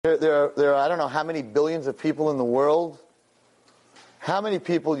There are I don't know how many billions of people in the world. How many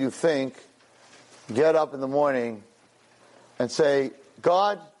people you think get up in the morning and say,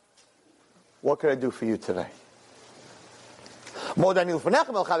 God, what can I do for you today? Thank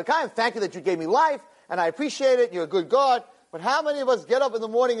you that you gave me life, and I appreciate it. You're a good God. But how many of us get up in the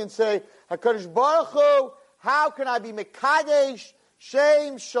morning and say, HaKadosh Baruch Hu, how can I be Mekadesh,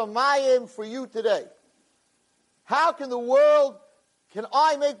 Shem, Shamayim for you today? How can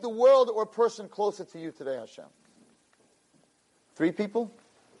I make the world or a person closer to you today, Hashem? 3 people?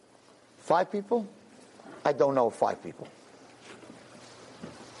 5 people? I don't know 5 people.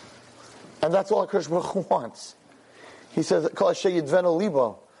 And that's all HaKadosh Baruch Hu wants. He says, I want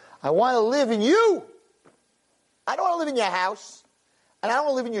to live in you. I don't want to live in your house. And I don't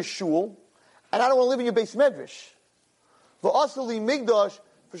want to live in your shul. And I don't want to live in your base medrash.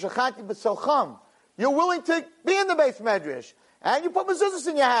 You're willing to be in the base medrash. And you put mezuzahs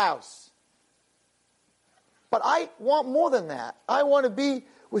in your house. But I want more than that. I want to be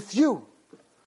with you.